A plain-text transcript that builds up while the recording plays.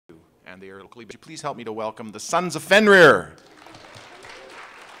and they are locally. Would you please help me to welcome the Sons of Fenrir?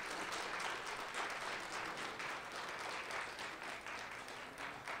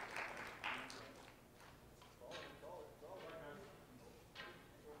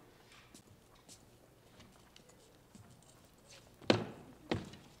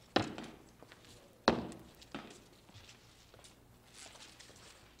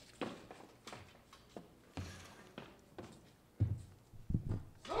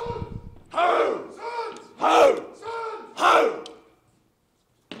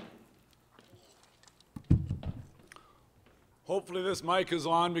 Hopefully this mic is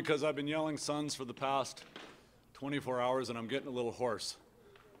on because I've been yelling sons for the past 24 hours and I'm getting a little hoarse.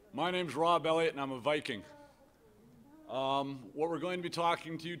 My name's Rob Elliott and I'm a Viking. What we're going to be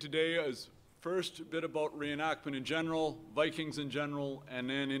talking to you today is first a bit about reenactment in general, Vikings in general, and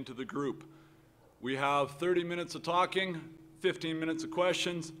then into the group. We have 30 minutes of talking, 15 minutes of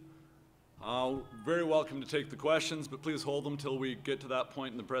questions. Very welcome to take the questions, but please hold them till we get to that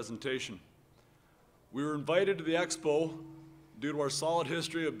point in the presentation. We were invited to the Expo due to our solid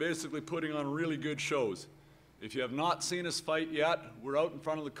history of basically putting on really good shows. If you have not seen us fight yet, we're out in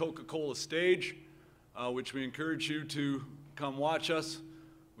front of the Coca-Cola stage, which we encourage you to come watch us.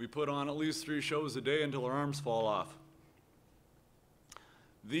 We put on at least 3 shows a day until our arms fall off.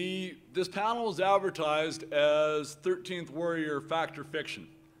 This panel was advertised as 13th Warrior Fact or Fiction.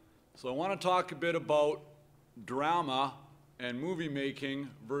 So I want to talk a bit about drama and movie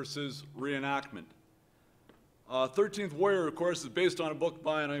making versus reenactment. 13th Warrior, of course, is based on a book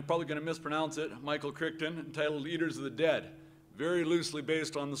by, and I'm probably going to mispronounce it, Michael Crichton, entitled Eaters of the Dead. Very loosely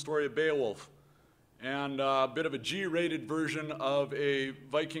based on the story of Beowulf. And a bit of a G-rated version of a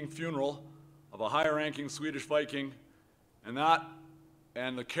Viking funeral of a higher-ranking Swedish Viking. And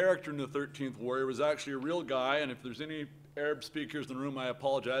the character in the 13th Warrior was actually a real guy, and if there's any Arab speakers in the room, I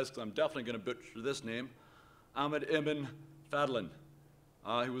apologize, because I'm definitely going to butcher this name, Ahmed ibn Fadlan.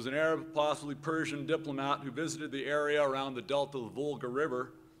 He was an Arab, possibly Persian diplomat who visited the area around the delta of the Volga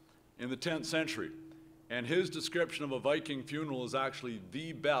River in the 10th century. And his description of a Viking funeral is actually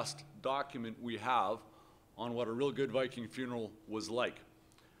the best document we have on what a real good Viking funeral was like.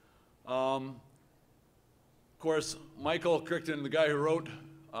 Of course, Michael Crichton, the guy who wrote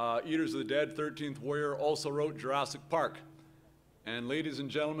Eaters of the Dead, 13th Warrior, also wrote Jurassic Park. And ladies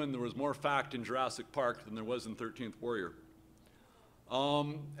and gentlemen, there was more fact in Jurassic Park than there was in 13th Warrior.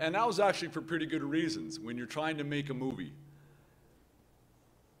 And that was actually for pretty good reasons when you're trying to make a movie.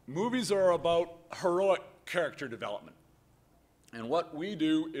 Movies are about heroic character development. And what we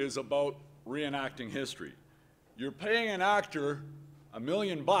do is about reenacting history. You're paying an actor $1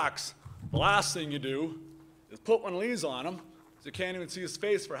 million, the last thing you do is put one of these on him so you can't even see his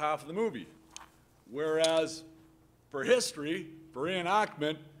face for half of the movie. Whereas for history, for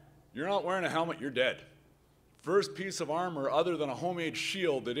reenactment, you're not wearing a helmet, you're dead. First piece of armor other than a homemade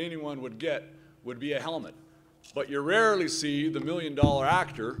shield that anyone would get would be a helmet. But you rarely see the $1 million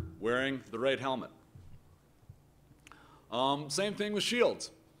actor wearing the right helmet. Same thing with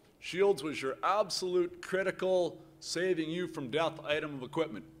shields. Shields was your absolute critical, saving you from death item of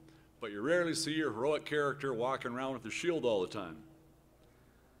equipment. But you rarely see your heroic character walking around with a shield all the time.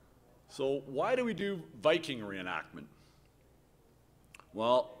 So why do we do Viking reenactment?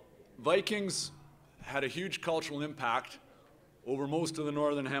 Well, Vikings had a huge cultural impact over most of the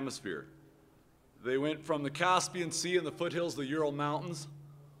northern hemisphere. They went from the Caspian Sea and the foothills of the Ural Mountains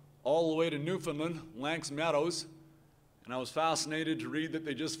all the way to Newfoundland, Lanks Meadows, and I was fascinated to read that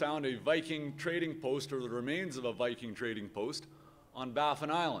they just found a Viking trading post, or the remains of a Viking trading post, on Baffin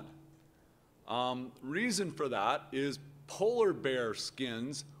Island. Reason for that is polar bear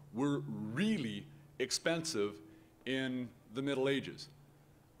skins were really expensive in the Middle Ages.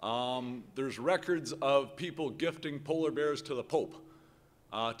 There's records of people gifting polar bears to the Pope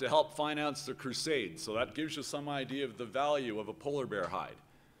to help finance the Crusades. So that gives you some idea of the value of a polar bear hide.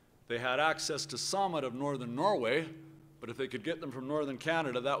 They had access to some out of northern Norway, but if they could get them from northern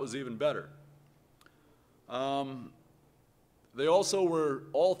Canada, that was even better. They also were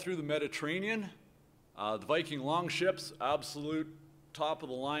all through the Mediterranean. The Viking longships, absolute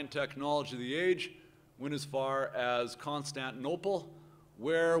top-of-the-line technology of the age, went as far as Constantinople,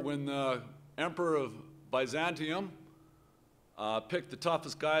 where when the Emperor of Byzantium picked the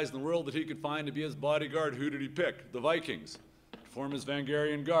toughest guys in the world that he could find to be his bodyguard, who did he pick? The Vikings, to form his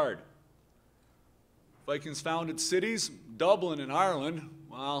Vangarian Guard. Vikings founded cities. Dublin in Ireland,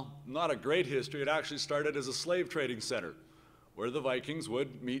 well, not a great history. It actually started as a slave trading center where the Vikings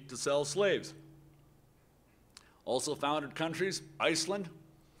would meet to sell slaves. Also founded countries, Iceland,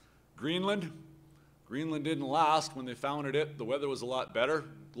 Greenland. Greenland didn't last. When they founded it, the weather was a lot better.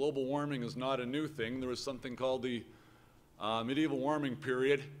 global warming is not a new thing. There was something called the medieval warming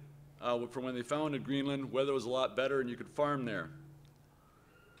period from when they founded Greenland. Weather was a lot better and you could farm there.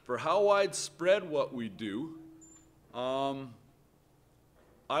 For how widespread what we do, I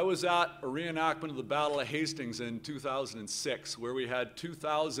was at a reenactment of the Battle of Hastings in 2006, where we had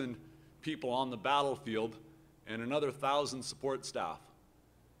 2,000 people on the battlefield and another 1,000 support staff.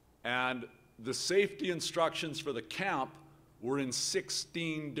 And the safety instructions for the camp were in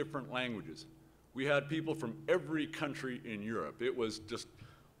 16 different languages. We had people from every country in Europe. It was just,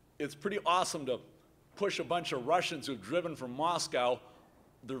 it's pretty awesome to push a bunch of Russians who've driven from Moscow,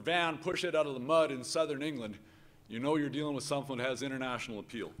 their van, push it out of the mud in southern England. You know you're dealing with something that has international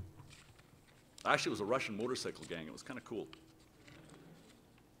appeal. Actually, it was a Russian motorcycle gang. It was kind of cool.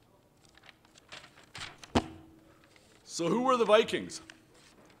 So who were the Vikings?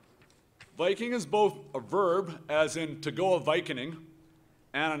 Viking is both a verb, as in to go a-Vikining,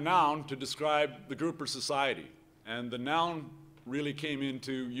 and a noun to describe the group or society. And the noun really came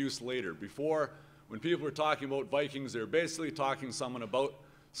into use later. Before, when people were talking about Vikings, they were basically talking to someone about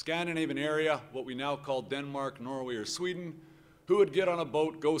Scandinavian area, what we now call Denmark, Norway, or Sweden, who would get on a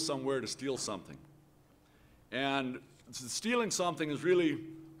boat, go somewhere to steal something. And stealing something is really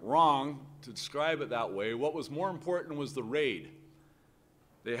wrong to describe it that way. What was more important was the raid.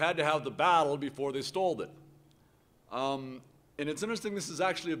 They had to have the battle before they stole it. And it's interesting, this is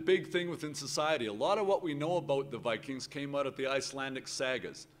actually a big thing within society. A lot of what we know about the Vikings came out of the Icelandic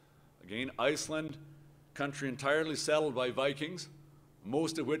sagas. Again, Iceland, country entirely settled by Vikings,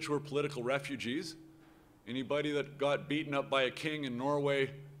 most of which were political refugees. Anybody that got beaten up by a king in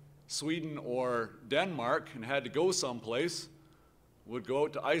Norway, Sweden, or Denmark and had to go someplace would go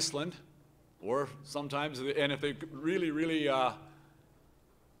out to Iceland, or sometimes, and if they really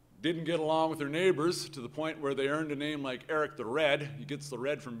didn't get along with their neighbors to the point where they earned a name like Eric the Red, he gets the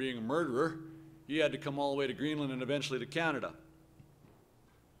red from being a murderer, he had to come all the way to Greenland and eventually to Canada.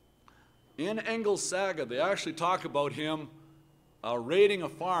 In Engel's saga, they actually talk about him raiding a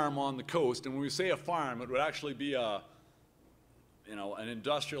farm on the coast, and when we say a farm, it would actually be an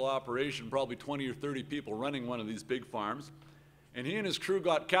industrial operation, probably 20 or 30 people running one of these big farms, and he and his crew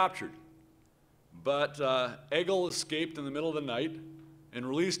got captured. But Egil escaped in the middle of the night and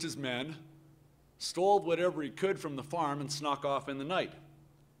released his men, stole whatever he could from the farm, and snuck off in the night.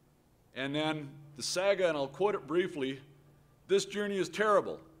 And then the saga, and I'll quote it briefly, "This journey is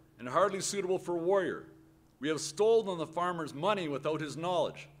terrible and hardly suitable for a warrior. We have stolen the farmer's money without his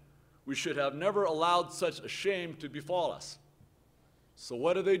knowledge. We should have never allowed such a shame to befall us." So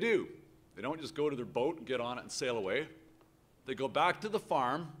what do? They don't just go to their boat and get on it and sail away. They go back to the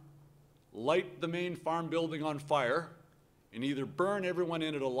farm, light the main farm building on fire, and either burn everyone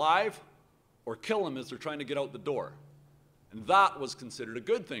in it alive or kill them as they're trying to get out the door. And that was considered a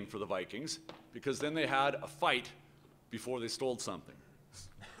good thing for the Vikings, because then they had a fight before they stole something.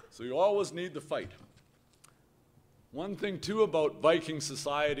 So you always need the fight. One thing too about Viking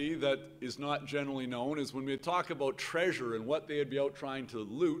society that is not generally known is when we talk about treasure and what they'd be out trying to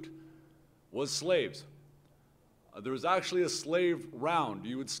loot was slaves. There was actually a slave round.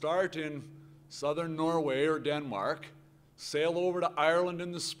 You would start in southern Norway or Denmark, sail over to Ireland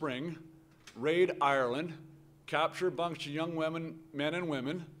in the spring, raid Ireland, capture a bunch of young men and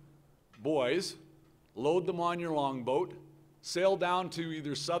women, boys, load them on your longboat, sail down to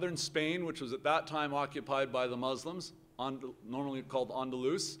either southern Spain, which was at that time occupied by the Muslims, normally called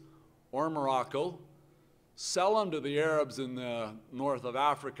Andalus, or Morocco, sell them to the Arabs in the north of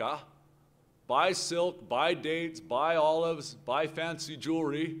Africa, buy silk, buy dates, buy olives, buy fancy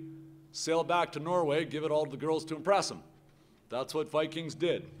jewelry, sail back to Norway, give it all to the girls to impress them. That's what Vikings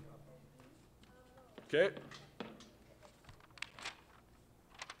did. Okay?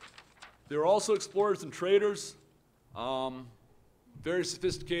 They were also explorers and traders. Very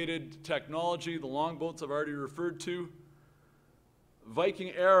sophisticated technology. The longboats I've already referred to.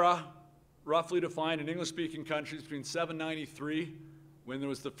 Viking era, roughly defined in English-speaking countries between 793, when there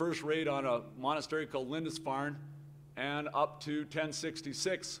was the first raid on a monastery called Lindisfarne, and up to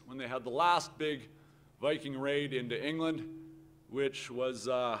 1066, when they had the last big Viking raid into England, which was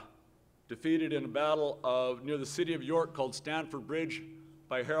defeated in a battle near the city of York called Stamford Bridge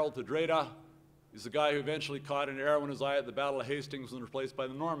by Harold Tedreda. He's the guy who eventually caught an arrow in his eye at the Battle of Hastings and replaced by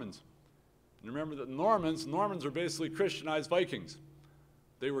the Normans. And remember that the Normans are basically Christianized Vikings.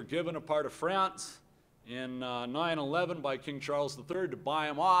 They were given a part of France in 911 by King Charles III to buy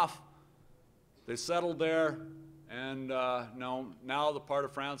them off. They settled there, and now the part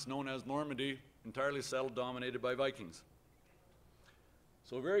of France known as Normandy, entirely settled, dominated by Vikings.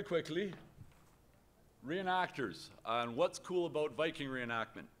 So very quickly, Reenactors, and what's cool about Viking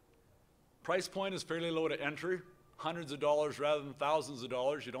reenactment? Price point is fairly low to entry, hundreds of dollars rather than thousands of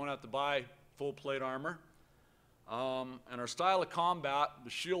dollars. You don't have to buy full plate armor. And our style of combat, the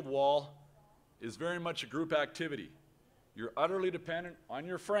shield wall, is very much a group activity. You're utterly dependent on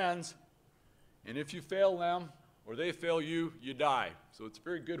your friends, and if you fail them or they fail you, you die. So it's a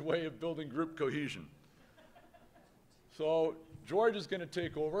very good way of building group cohesion. So George is going to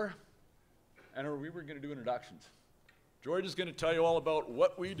take over, and we were going to do introductions. George is going to tell you all about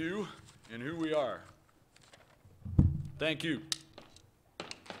what we do and who we are. Thank you.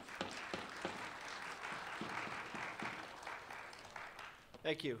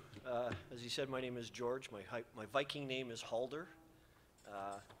 Thank you. As you said, my name is George. My Viking name is Halder.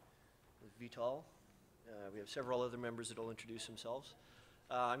 Vital. We have several other members that will introduce themselves.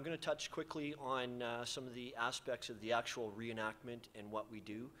 I'm going to touch quickly on some of the aspects of the actual reenactment and what we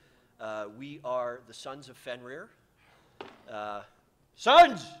do. We are the Sons of Fenrir.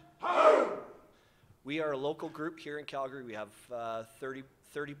 Sons! We are a local group here in Calgary. We have 30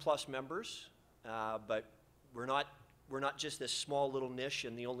 plus members, but we're not just this small little niche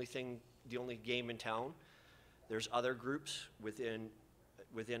and the only game in town. There's other groups within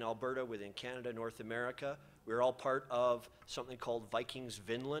Alberta, within Canada, North America. We're all part of something called Vikings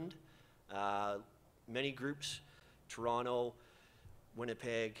Vinland. Many groups, Toronto,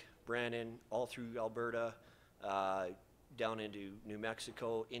 Winnipeg, Brandon, all through Alberta, down into New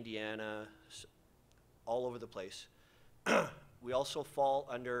Mexico, Indiana, all over the place. We also fall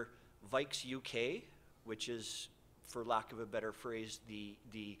under Vikes UK, which is, for lack of a better phrase,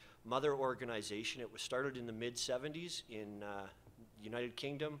 the mother organization. It was started in the mid-70s in United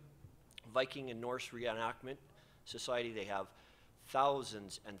Kingdom. Viking and Norse Reenactment Society. They have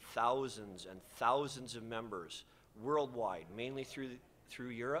thousands and thousands and thousands of members worldwide, mainly through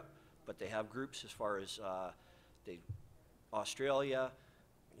Europe, but they have groups as far as Australia,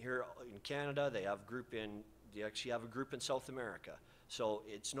 here in Canada. They actually have a group in South America. So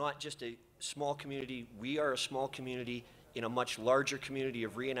it's not just a small community. We are a small community in a much larger community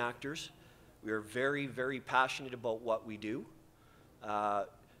of reenactors. We are very, very passionate about what we do.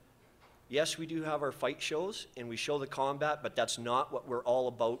 Yes, we do have our fight shows and we show the combat, but that's not what we're all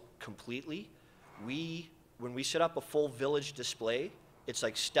about completely. When we set up a full village display, it's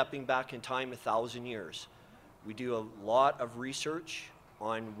like stepping back in time 1,000 years. We do a lot of research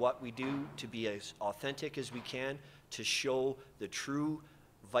on what we do to be as authentic as we can, to show the true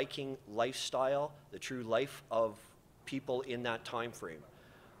Viking lifestyle, the true life of people in that time frame.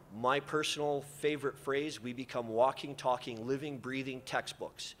 My personal favorite phrase, we become walking, talking, living, breathing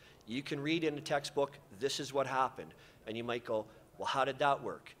textbooks. You can read in a textbook, this is what happened. And you might go, well, how did that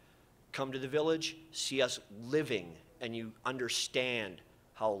work? Come to the village, see us living, and you understand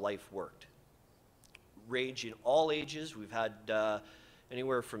how life worked. Range in all ages. We've had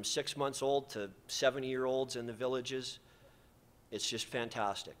anywhere from 6 months old to 70-year-olds in the villages. It's just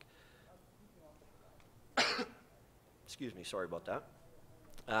fantastic. Excuse me, sorry about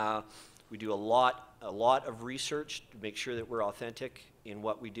that. We do a lot of research to make sure that we're authentic in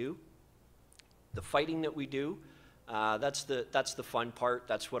what we do. The fighting that we do, that's the fun part.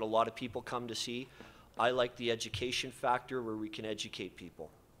 That's what a lot of people come to see. I like the education factor where we can educate people.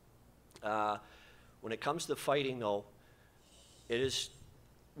 When it comes to fighting, though,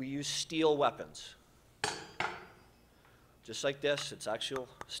 we use steel weapons. Just like this, it's actual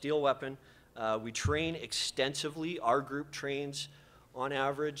steel weapon. We train extensively. Our group trains on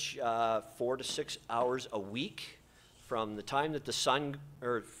average 4 to 6 hours a week from the time that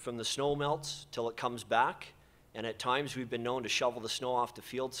from the snow melts till it comes back. And at times we've been known to shovel the snow off the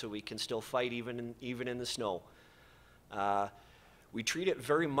field so we can still fight even in the snow. We treat it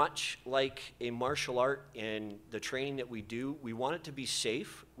very much like a martial art in the training that we do. We want it to be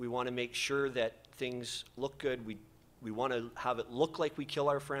safe. We want to make sure that things look good. We want to have it look like we kill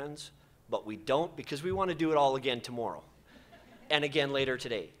our friends, but we don't, because we want to do it all again tomorrow and again later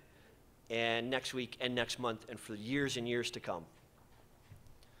today and next week and next month and for years and years to come.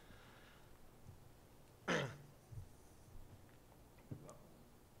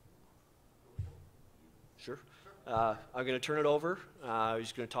 Sure. I'm going to turn it over.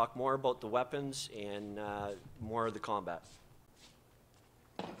 He's going to talk more about the weapons and more of the combat.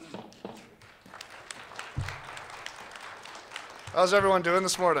 How's everyone doing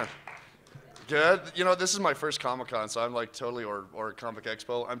this morning? Good. You know, this is my first Comic-Con, so I'm like totally, or Comic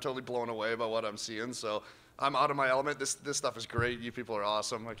Expo. I'm totally blown away by what I'm seeing, so I'm out of my element. This stuff is great. You people are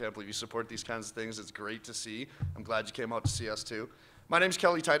awesome. I can't believe you support these kinds of things. It's great to see. I'm glad you came out to see us too. My name's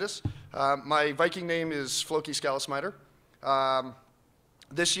Kelly Titus. My Viking name is Floki Scalasmiter.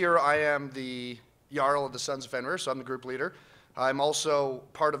 This year I am the Jarl of the Sons of Fenrir, so I'm the group leader. I'm also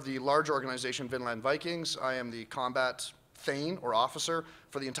part of the large organization Vinland Vikings. I am the combat thane or officer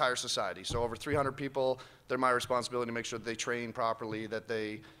for the entire society. So over 300 people, they're my responsibility to make sure that they train properly, that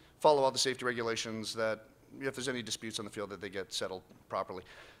they follow all the safety regulations, that if there's any disputes on the field, that they get settled properly.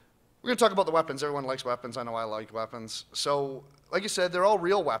 We're going to talk about the weapons. Everyone likes weapons. I know I like weapons. So like you said, they're all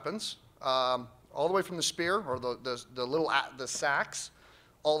real weapons, all the way from the spear or the sax,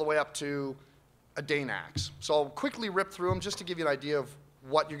 all the way up to a Dane axe. So I'll quickly rip through them just to give you an idea of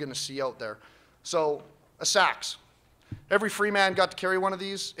what you're going to see out there. So a sax. Every free man got to carry one of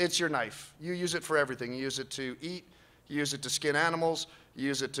these. It's your knife. You use it for everything. You use it to eat, you use it to skin animals, you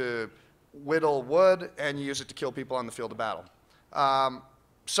use it to whittle wood, and you use it to kill people on the field of battle.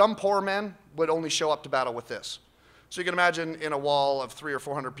 Some poor men would only show up to battle with this. So you can imagine in a wall of 300 or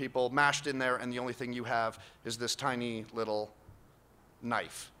 400 people mashed in there, and the only thing you have is this tiny little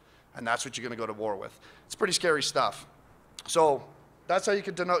knife. And that's what you're going to go to war with. It's pretty scary stuff. So that's how you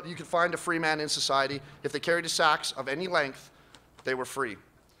could denote, you could find a free man in society. If they carried a sax of any length, they were free.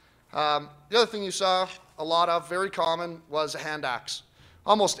 The other thing you saw a lot of, very common, was a hand axe.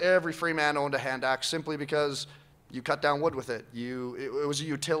 Almost every free man owned a hand axe simply because you cut down wood with it. It was a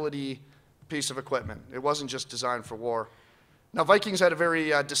utility piece of equipment. It wasn't just designed for war. Now, Vikings had a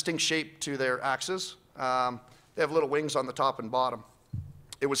very distinct shape to their axes. They have little wings on the top and bottom.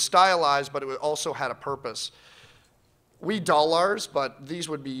 It was stylized, but it also had a purpose. We dull ours, but these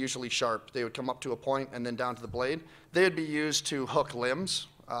would be usually sharp. They would come up to a point and then down to the blade. They would be used to hook limbs,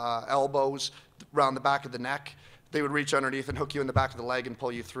 elbows, around the back of the neck. They would reach underneath and hook you in the back of the leg and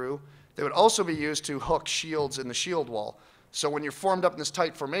pull you through. They would also be used to hook shields in the shield wall. So when you're formed up in this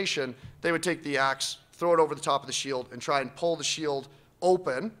tight formation, they would take the axe, throw it over the top of the shield, and try and pull the shield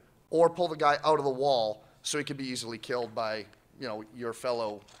open or pull the guy out of the wall so he could be easily killed by your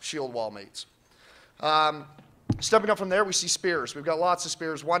fellow shield wall mates. Stepping up from there, we see spears. We've got lots of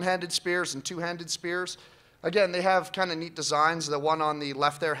spears, one-handed spears and two-handed spears. Again, they have kind of neat designs. The one on the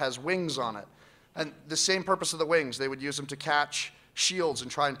left there has wings on it. And the same purpose of the wings, they would use them to catch shields and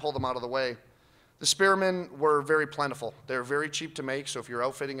try and pull them out of the way. The spearmen were very plentiful. They're very cheap to make, so if you're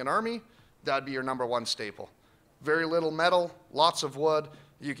outfitting an army, that'd be your #1 staple. Very little metal, lots of wood,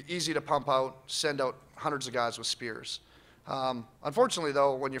 easy to pump out, send out hundreds of guys with spears. Unfortunately,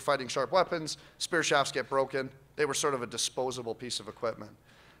 though, when you're fighting sharp weapons, spear shafts get broken. They were sort of a disposable piece of equipment.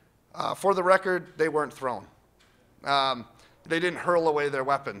 For the record, they weren't thrown. They didn't hurl away their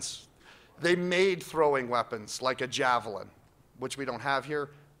weapons. They made throwing weapons like a javelin, which we don't have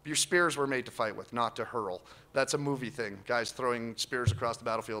here. Your spears were made to fight with, not to hurl. That's a movie thing, guys throwing spears across the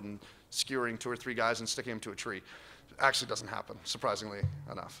battlefield and skewering 2 or 3 guys and sticking them to a tree. Actually doesn't happen, surprisingly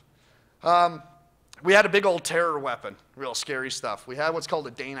enough. We had a big old terror weapon, real scary stuff. We had what's called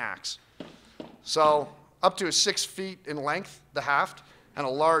a Dane axe. So up to 6 feet in length, the haft, and a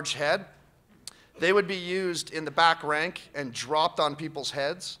large head. They would be used in the back rank and dropped on people's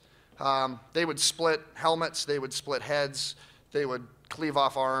heads. They would split helmets, they would split heads, they would cleave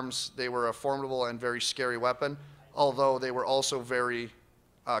off arms. They were a formidable and very scary weapon, although they were also very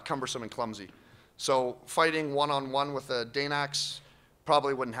cumbersome and clumsy. So fighting one-on-one with a Dane axe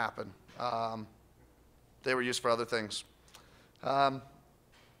probably wouldn't happen. They were used for other things. Now,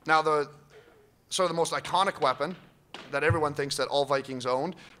 the most iconic weapon that everyone thinks that all Vikings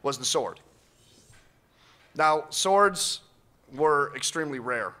owned was the sword. Now, swords were extremely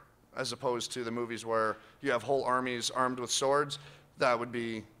rare, as opposed to the movies where you have whole armies armed with swords. That would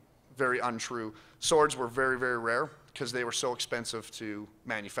be very untrue. Swords were very, very rare because they were so expensive to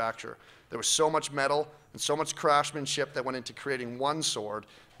manufacture. There was so much metal and so much craftsmanship that went into creating one sword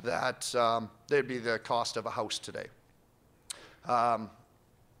that they'd be the cost of a house today.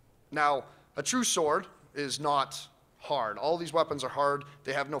 Now, a true sword is not hard. All these weapons are hard.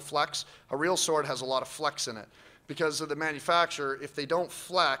 They have no flex. A real sword has a lot of flex in it. Because of the manufacturer, if they don't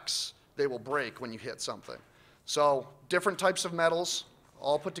flex, they will break when you hit something. So different types of metals,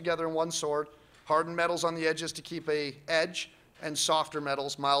 all put together in one sword. Hardened metals on the edges to keep an edge, and softer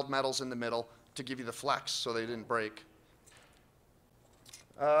metals, mild metals in the middle to give you the flex so they didn't break.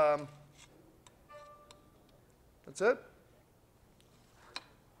 That's it?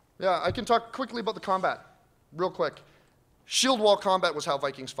 Yeah, I can talk quickly about the combat, real quick. Shield wall combat was how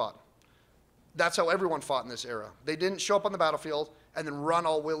Vikings fought. That's how everyone fought in this era. They didn't show up on the battlefield and then run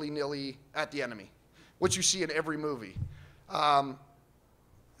all willy-nilly at the enemy, which you see in every movie.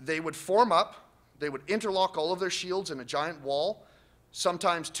 They would form up, they would interlock all of their shields in a giant wall,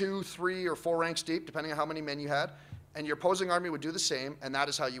 sometimes 2, 3, or 4 ranks deep, depending on how many men you had, and your opposing army would do the same, and that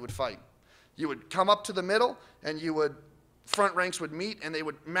is how you would fight. You would come up to the middle, and you would front ranks would meet and they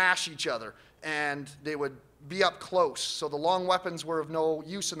would mash each other and they would be up close. So the long weapons were of no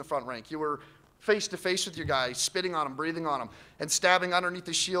use in the front rank. You were face to face with your guy, spitting on him, breathing on him, and stabbing underneath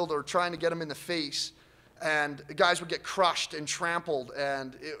the shield or trying to get him in the face. And guys would get crushed and trampled,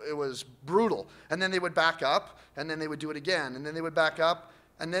 and it was brutal. And then they would back up, and then they would do it again, and then they would back up,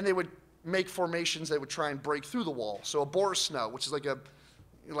 and then they would make formations. They would try and break through the wall. So a boar snout, which is like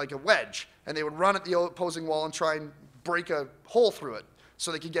a wedge, and they would run at the opposing wall and try and break a hole through it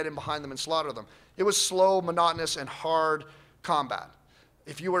so they could get in behind them and slaughter them. It was slow, monotonous, and hard combat.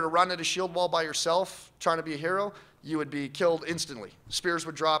 If you were to run at a shield wall by yourself, trying to be a hero, you would be killed instantly. Spears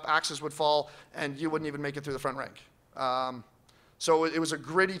would drop, axes would fall, and you wouldn't even make it through the front rank. So it was a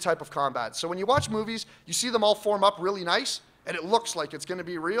gritty type of combat. So when you watch movies, you see them all form up really nice, and it looks like it's going to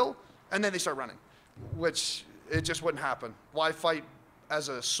be real, and then they start running, which it just wouldn't happen. Why fight as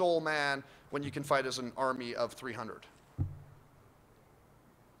a sole man when you can fight as an army of 300?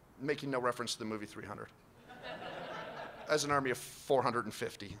 Making no reference to the movie 300. As an army of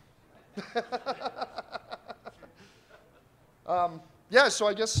 450. Yeah, so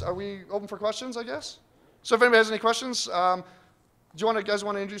I guess, are we open for questions, I guess? So if anybody has any questions, do you guys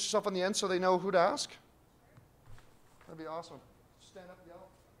want to introduce yourself on the end so they know who to ask? That'd be awesome. Stand up and yell.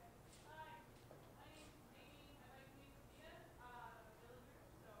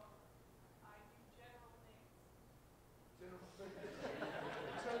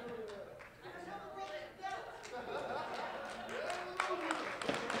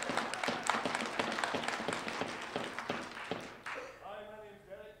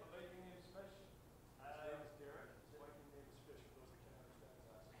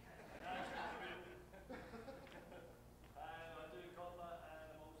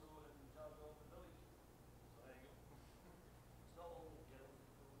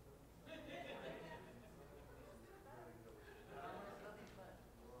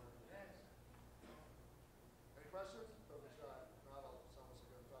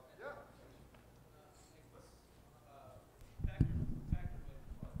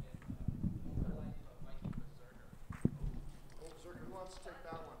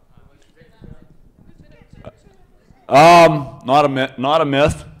 Not a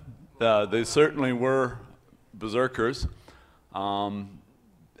myth. They certainly were berserkers. The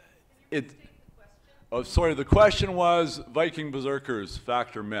question was Viking berserkers,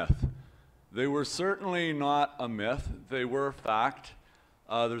 fact or myth? They were certainly not a myth. They were fact.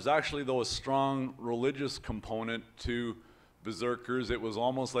 There's actually, though, a strong religious component to berserkers. It was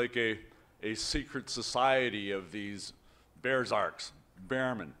almost like a secret society of these bearsarks,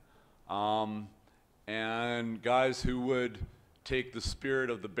 bearmen, and guys who would take the spirit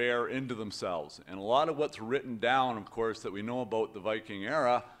of the bear into themselves. And a lot of what's written down, of course, that we know about the Viking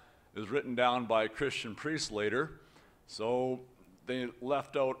era is written down by Christian priests later. So they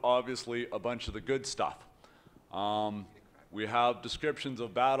left out, obviously, a bunch of the good stuff. We have descriptions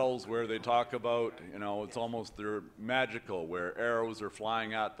of battles where they talk about, you know, it's almost they're magical, where arrows are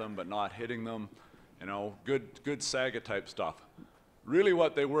flying at them but not hitting them. You know, good saga type stuff. Really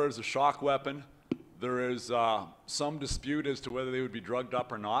what they were is a shock weapon. There is some dispute as to whether they would be drugged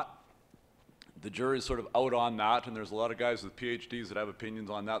up or not. The jury is sort of out on that, and there's a lot of guys with PhDs that have opinions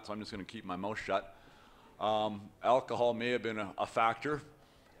on that, so I'm just going to keep my mouth shut. Alcohol may have been a factor.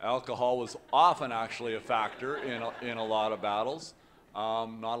 Alcohol was often actually a factor in a lot of battles.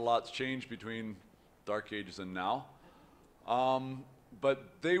 Not a lot's changed between Dark Ages and now.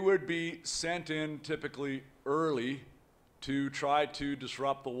 But they would be sent in typically early to try to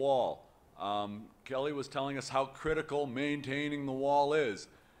disrupt the wall. Kelly was telling us how critical maintaining the wall is.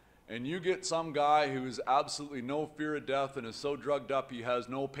 And you get some guy who has absolutely no fear of death and is so drugged up he has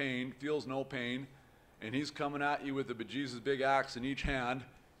no pain, feels no pain, and he's coming at you with a bejesus big axe in each hand,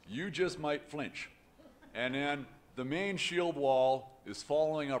 you just might flinch. And then the main shield wall is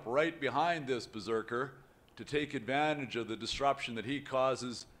following up right behind this berserker to take advantage of the disruption that he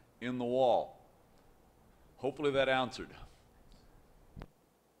causes in the wall. Hopefully that answered.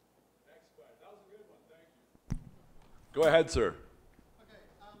 Go ahead, sir. Okay,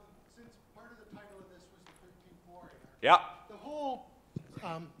 since part of the title of this was the 13th Warrior. Yeah. The whole,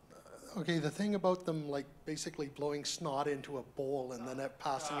 okay, the thing about them like basically blowing snot into a bowl and then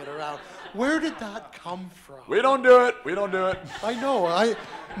passing it around, where did that come from? We don't do it. We don't do it. I know.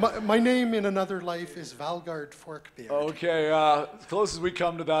 My name in another life is Valgard Forkbeard. Okay, as close as we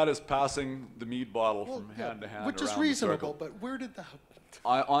come to that is passing the mead bottle from hand to hand. Which is around reasonable, the circle. but where did that?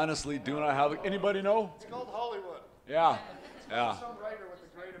 I honestly do not have. Anybody know? It's called Hollywood. Yeah. Yeah. Some writer with a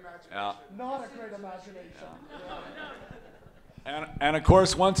great imagination. Yeah. Not a great imagination. And of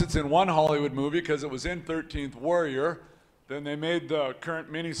course, once it's in one Hollywood movie, because it was in 13th Warrior, Then they made the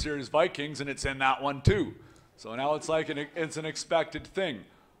current miniseries Vikings, and it's in that one too. So now it's like it's an expected thing.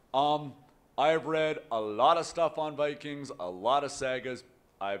 I've read a lot of stuff on Vikings, a lot of sagas.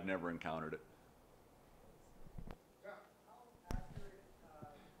 I've never encountered it.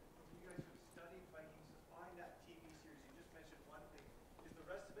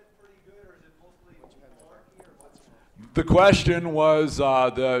 The question was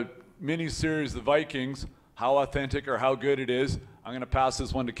the miniseries, The Vikings, how authentic or how good it is. I'm going to pass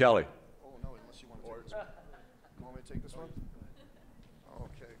this one to Kelly. Oh, no, unless you want to take this one. You want me to take this one?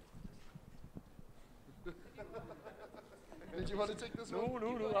 Okay. Did you want to take this one?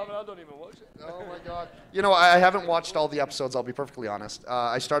 No, I don't even watch it. Oh my God. You know, I haven't watched all the episodes, I'll be perfectly honest.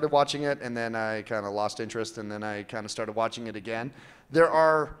 I started watching it and then I kind of lost interest and then I kind of started watching it again. There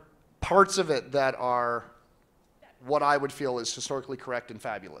are parts of it that are what I would feel is historically correct and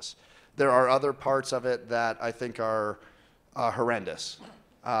fabulous. There are other parts of it that I think are horrendous.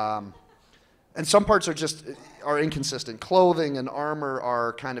 And some parts are inconsistent. Clothing and armor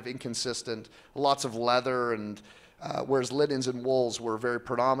are kind of inconsistent. Lots of leather and whereas linens and wools were very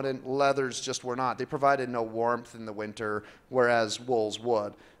predominant, leathers just were not. They provided no warmth in the winter, whereas wools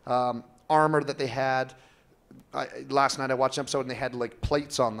would. Armor that they had, last night I watched an episode and they had like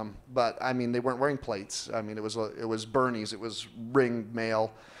plates on them, but I mean they weren't wearing plates. I mean it was Bernie's, it was ringed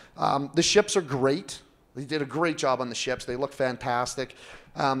mail. The ships are great. They did a great job on the ships. They look fantastic.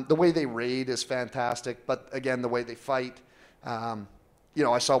 The way they raid is fantastic, but again the way they fight. You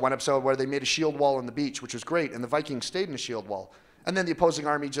know, I saw one episode where they made a shield wall on the beach, which was great, and the Vikings stayed in a shield wall, and then the opposing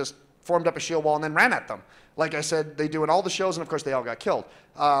army just formed up a shield wall and then ran at them. Like I said, they do in all the shows, and of course they all got killed.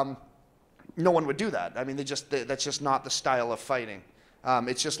 No one would do that. I mean, that's just not the style of fighting.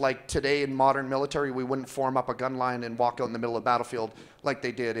 It's just like today in modern military, we wouldn't form up a gun line and walk out in the middle of the battlefield like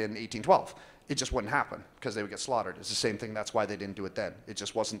they did in 1812. It just wouldn't happen because they would get slaughtered. It's the same thing. That's why they didn't do it then. It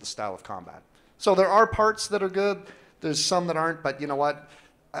just wasn't the style of combat. So there are parts that are good. There's some that aren't, but you know what?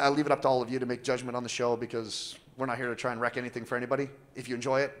 I'll leave it up to all of you to make judgment on the show because we're not here to try and wreck anything for anybody. If you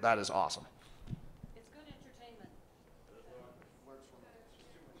enjoy it, that is awesome. It's good entertainment.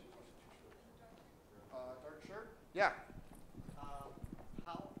 Dark shirt? Yeah.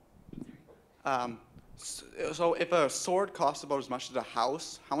 So if a sword costs about as much as a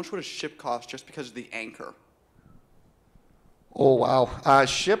house, how much would a ship cost just because of the anchor? Oh, wow.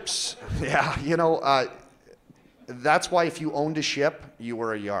 Ships, yeah, you know, that's why if you owned a ship, you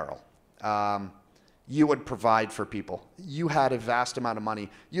were a Jarl. You would provide for people. You had a vast amount of money.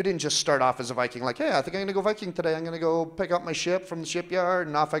 You didn't just start off as a Viking like, hey, I think I'm going to go Viking today. I'm going to go pick up my ship from the shipyard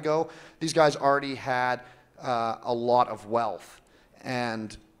and off I go. These guys already had a lot of wealth.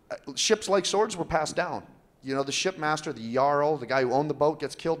 And ships like swords were passed down. You know, the shipmaster, the Jarl, the guy who owned the boat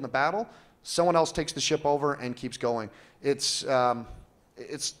gets killed in the battle. Someone else takes the ship over and keeps going. It's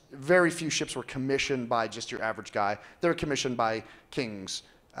very few ships were commissioned by just your average guy. They were commissioned by kings.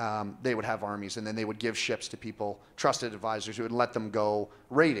 They would have armies, and then they would give ships to people, trusted advisors, who would let them go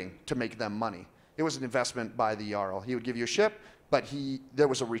raiding to make them money. It was an investment by the Jarl. He would give you a ship, but there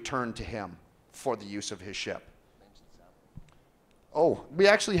was a return to him for the use of his ship. Oh, we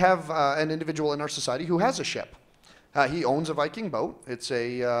actually have an individual in our society who has a ship. He owns a Viking boat. It's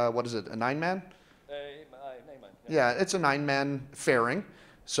a, what is it, a 9-man? 9-man. Yeah, it's a 9-man fairing.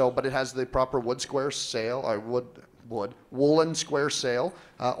 So, but it has the proper wood square sail, or woolen square sail,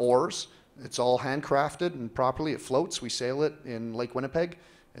 oars. It's all handcrafted and properly. It floats. We sail it in Lake Winnipeg.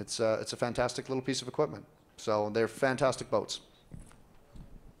 It's a fantastic little piece of equipment. So they're fantastic boats.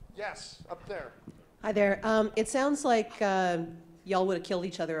 Yes, up there. Hi there. It sounds like y'all would have killed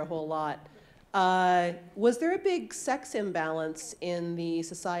each other a whole lot. Was there a big sex imbalance in the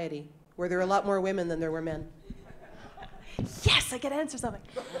society? Were there a lot more women than there were men? Yes, I get to answer something.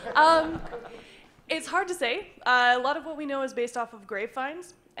 It's hard to say. A lot of what we know is based off of grave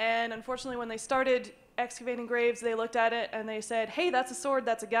finds. And unfortunately, when they started excavating graves, they looked at it and they said, hey, that's a sword,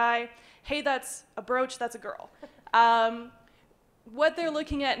 that's a guy. Hey, that's a brooch, that's a girl. What they're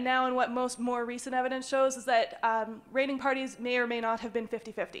looking at now and what more recent evidence shows is that raiding parties may or may not have been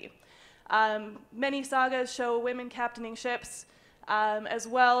 50-50. Many sagas show women captaining ships as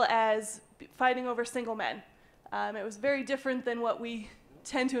well as fighting over single men. It was very different than what we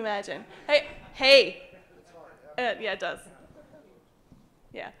tend to imagine. Hey. Yeah, it does.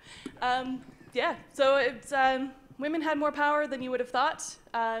 Yeah. Yeah, so it's, women had more power than you would have thought.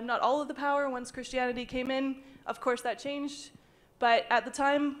 Not all of the power once Christianity came in. Of course, that changed. But at the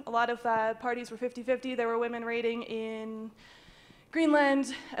time, a lot of parties were 50-50. There were women raiding in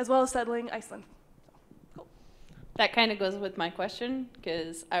Greenland as well as settling Iceland. Cool. That kind of goes with my question,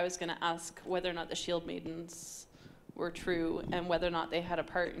 because I was going to ask whether or not the shield maidens were true and whether or not they had a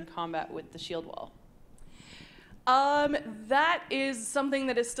part in combat with the shield wall? That is something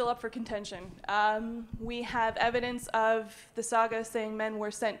that is still up for contention. We have evidence of the saga saying men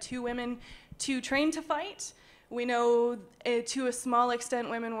were sent to women to train to fight. We know to a small extent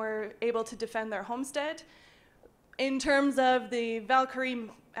women were able to defend their homestead. In terms of the Valkyrie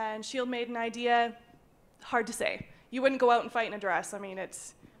and Shield Maiden idea, hard to say. You wouldn't go out and fight in a dress. I mean,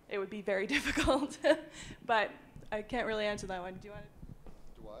 it would be very difficult. But I can't really answer that one. Do you want to?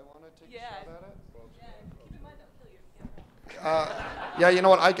 Do I want to take a Yeah. shot at it? Yeah, keep in mind they'll kill you. Yeah, you know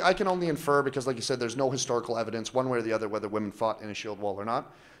what? I can only infer because, like you said, there's no historical evidence one way or the other whether women fought in a shield wall or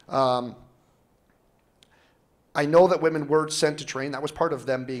not. I know that women were sent to train. That was part of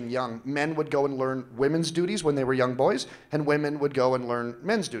them being young. Men would go and learn women's duties when they were young boys, and women would go and learn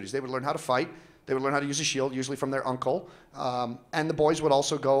men's duties. They would learn how to fight. They would learn how to use a shield, usually from their uncle. And the boys would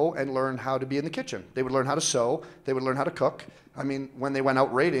also go and learn how to be in the kitchen. They would learn how to sew. They would learn how to cook. I mean, when they went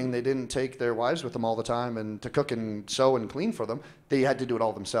out raiding, they didn't take their wives with them all the time and to cook and sew and clean for them. They had to do it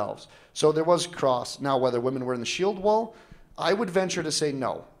all themselves. So there was cross. Now, whether women were in the shield wall, I would venture to say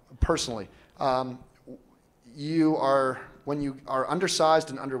no, personally. When you are undersized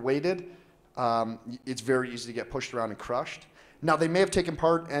and underweighted, it's very easy to get pushed around and crushed. Now, they may have taken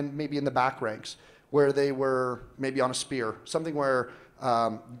part and maybe in the back ranks where they were maybe on a spear, something where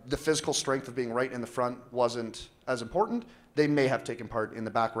the physical strength of being right in the front wasn't as important. They may have taken part in the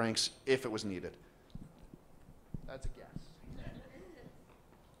back ranks if it was needed. That's a guess.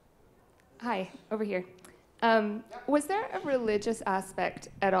 Hi, over here. Was there a religious aspect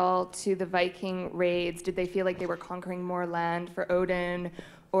at all to the Viking raids? Did they feel like they were conquering more land for Odin,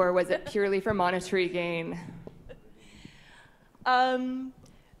 or was it purely for monetary gain?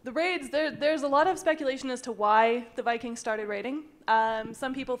 The raids, there's a lot of speculation as to why the Vikings started raiding.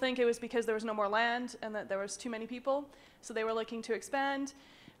 Some people think it was because there was no more land and that there was too many people, so they were looking to expand.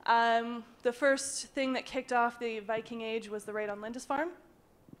 The first thing that kicked off the Viking Age was the raid on Lindisfarne.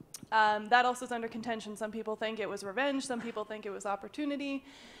 That also is under contention. Some people think it was revenge, some people think it was opportunity.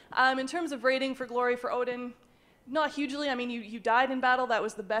 In terms of raiding for glory for Odin, not hugely. I mean, you died in battle, that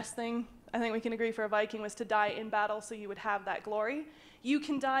was the best thing. I think we can agree for a Viking was to die in battle so you would have that glory. You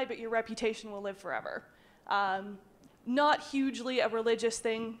can die, but your reputation will live forever. Not hugely a religious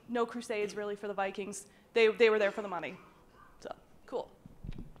thing, no crusades really for the Vikings. They were there for the money. So, cool.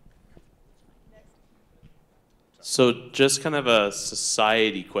 So just kind of a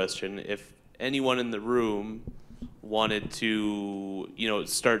society question. If anyone in the room wanted to,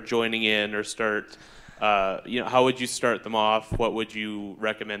 start joining in or start, how would you start them off? What would you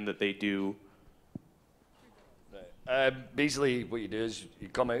recommend that they do? Basically, what you do is you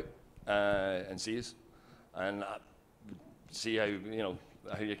come out and see us, and see how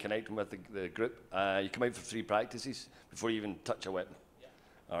you're connecting with the group. You come out for 3 practices before you even touch a weapon.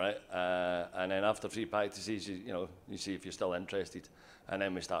 All right, and then after 3 practices, you see if you're still interested, and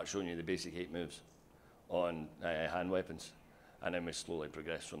then we start showing you the basic 8 moves on hand weapons, and then we slowly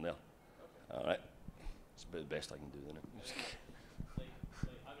progress from there. Okay. All right, it's about the best I can do, isn't it?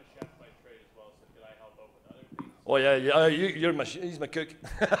 I'm a chef by trade as well, so could I help out with other things? Oh yeah, he's my cook.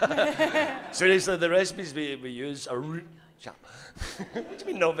 Seriously, the recipes we use are what do you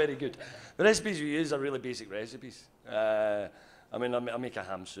mean not very good? The recipes we use are really basic recipes. I mean, I make a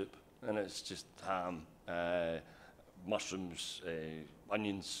ham soup, and it's just ham, mushrooms,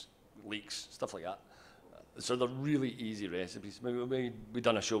 onions, leeks, stuff like that. So they're really easy recipes. We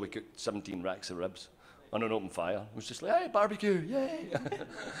done a show, we cooked 17 racks of ribs on an open fire. It was just like, hey, barbecue, yay!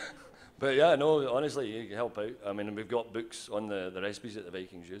 But yeah, no, honestly, you can help out. I mean, we've got books on the recipes that the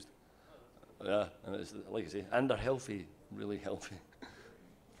Vikings used. Yeah, and it's, like I say, and they're healthy, really healthy.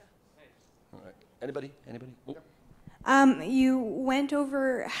 All right, anybody? Oh. You went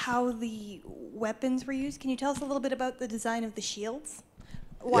over how the weapons were used. Can you tell us a little bit about the design of the shields?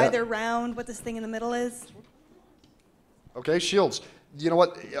 Why they're round, what this thing in the middle is? Okay, shields. You know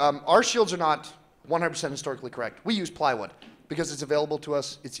what? Our shields are not 100% historically correct. We use plywood because it's available to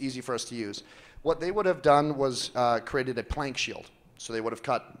us. It's easy for us to use. What they would have done was created a plank shield. So they would have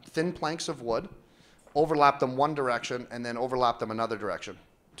cut thin planks of wood, overlapped them one direction, and then overlapped them another direction.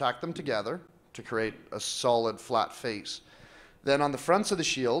 Tacked them together to create a solid flat face. Then on the fronts of the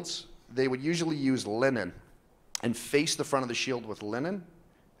shields, they would usually use linen and face the front of the shield with linen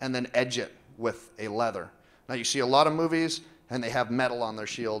and then edge it with a leather. Now you see a lot of movies and they have metal on their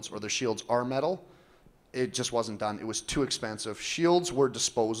shields, or their shields are metal. It just wasn't done. It was too expensive. Shields were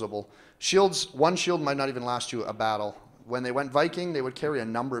disposable. One shield might not even last you a battle. When they went Viking, they would carry a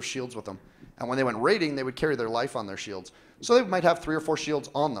number of shields with them. And when they went raiding, they would carry their life on their shields. So they might have 3 or 4 shields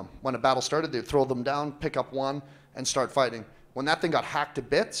on them. When a battle started, they'd throw them down, pick up one, and start fighting. When that thing got hacked to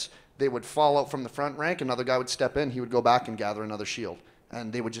bits, they would fall out from the front rank, another guy would step in, he would go back and gather another shield.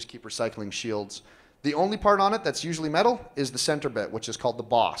 And they would just keep recycling shields. The only part on it that's usually metal is the center bit, which is called the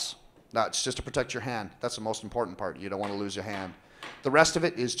boss. That's just to protect your hand. That's the most important part. You don't want to lose your hand. The rest of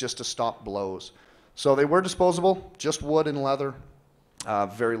it is just to stop blows. So they were disposable, just wood and leather,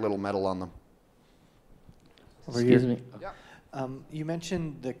 very little metal on them. Excuse me. Yeah. You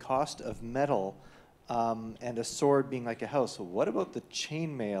mentioned the cost of metal and a sword being like a house. So what about the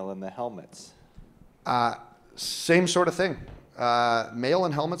chainmail and the helmets? Same sort of thing. Mail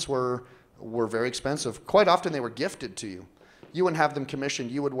and helmets were very expensive. Quite often they were gifted to you. You wouldn't have them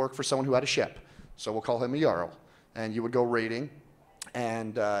commissioned. You would work for someone who had a ship. So we'll call him a Jarl. And you would go raiding,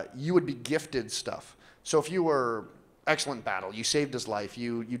 and you would be gifted stuff. So if you were excellent in battle, you saved his life,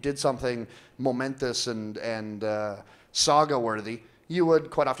 you did something momentous and saga-worthy, you would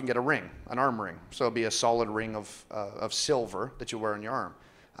quite often get a ring, an arm ring. So it'd be a solid ring of silver that you wear on your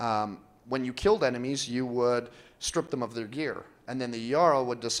arm. When you killed enemies, you would strip them of their gear. And then the Jarl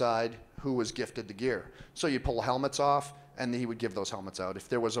would decide who was gifted the gear. So you'd pull helmets off, and he would give those helmets out. If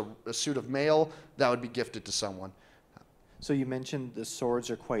there was a suit of mail, that would be gifted to someone. So you mentioned the swords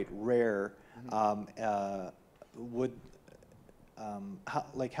are quite rare. How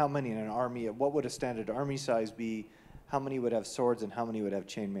many in an army, what would a standard army size be? How many would have swords and how many would have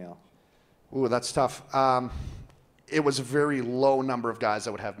chainmail? Ooh, that's tough. It was a very low number of guys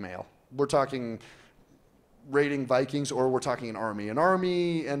that would have mail. We're talking raiding Vikings, or we're talking an army. An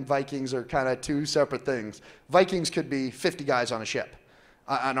army and Vikings are kind of two separate things. Vikings could be 50 guys on a ship.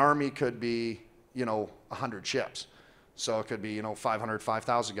 An army could be, 100 ships. So it could be, 500,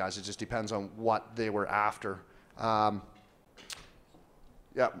 5,000 guys. It just depends on what they were after. Yeah,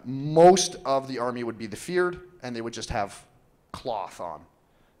 most of the army would be the feared, and they would just have cloth on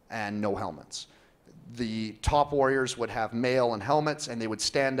and no helmets. The top warriors would have mail and helmets, and they would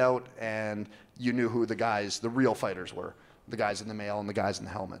stand out, and you knew who the real fighters were. The guys in the mail and the guys in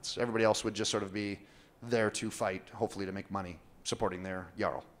the helmets. Everybody else would just sort of be there to fight, hopefully to make money, supporting their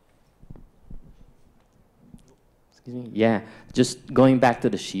Jarl. Excuse me? Yeah, just going back to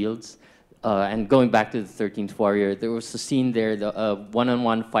the shields, and going back to the 13th Warrior, there was a scene there, the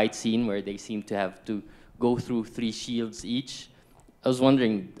one-on-one fight scene where they seem to have to go through 3 shields each. I was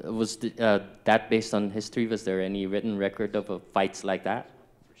wondering, was that based on history? Was there any written record of fights like that?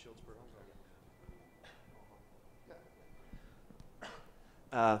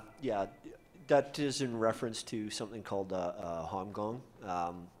 Yeah, that is in reference to something called Homgong.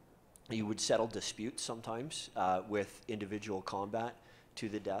 You would settle disputes sometimes with individual combat to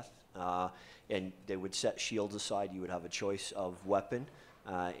the death, and they would set shields aside. You would have a choice of weapon,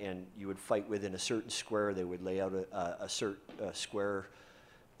 and you would fight within a certain square. They would lay out a certain square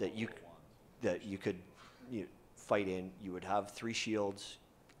that you could fight in. You would have 3 shields.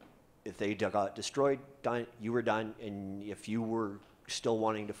 If they got destroyed, done, you were done, and if you were still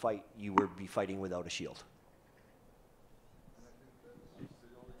wanting to fight, you would be fighting without a shield.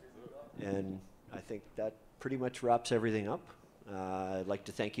 And I think that pretty much wraps everything up. I'd like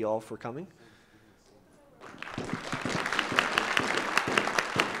to thank you all for coming.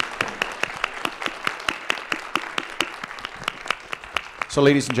 So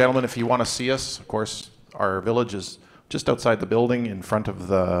ladies and gentlemen, if you want to see us, of course, our village is just outside the building in front of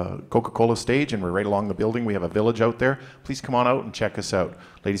the Coca-Cola stage, and we're right along the building. We have a village out there. Please come on out and check us out.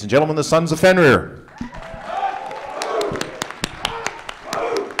 Ladies and gentlemen, the Sons of Fenrir.